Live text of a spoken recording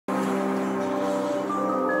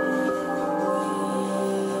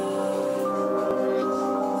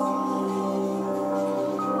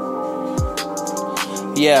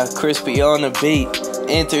Yeah, crispy on the beat.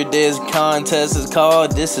 Enter this contest, it's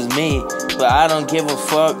called This Is Me. But I don't give a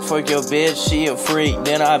fuck your bitch, she a freak.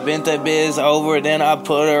 Then I bent that bitch over, then I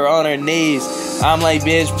put her on her knees. I'm like,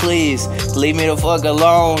 bitch, please, leave me the fuck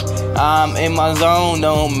alone. I'm in my zone,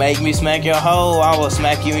 don't make me smack your hoe. I will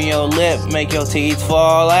smack you in your lip, make your teeth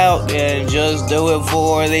fall out, and just do it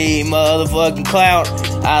for the motherfucking clout.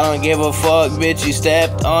 I don't give a fuck, bitch, you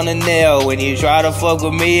stepped on a nail. When you try to fuck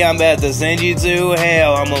with me, I'm about to send you to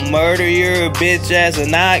hell. I'ma murder your bitch ass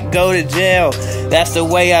and not go to jail. That's the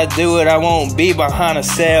way I do it, I won't be behind a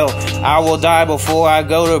cell. I will die before I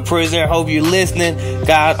go to prison, hope you listening.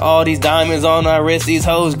 Got all these diamonds on my wrist, these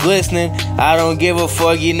hoes glistening. I don't give a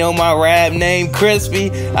fuck, you know my rap name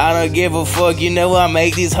Crispy. I don't give a fuck, you know I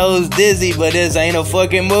make these hoes dizzy. But this ain't a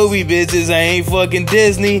fucking movie, bitch, this ain't fucking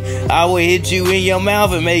Disney. I will hit you in your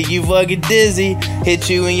mouth and make you fucking dizzy. Hit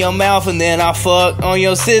you in your mouth and then I fuck on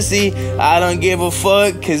your sissy. I don't give a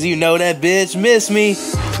fuck, cause you know that bitch miss me.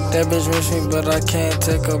 That bitch miss me, but I can't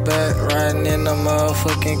take her back. Riding in the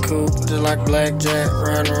motherfucking coupe, just like blackjack.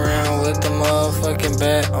 Riding around with the motherfucking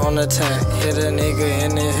bat on attack. Hit a nigga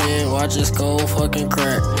in the head, watch his skull fucking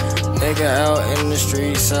crack. Nigga out in the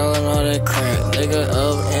street selling all that crack. Nigga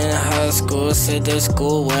up in high school, said that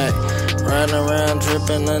school whack. Riding around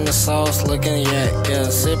dripping in the sauce, looking yak. Yeah,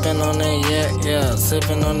 sipping on that yak. Yeah,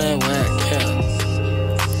 sipping on that whack. Yeah.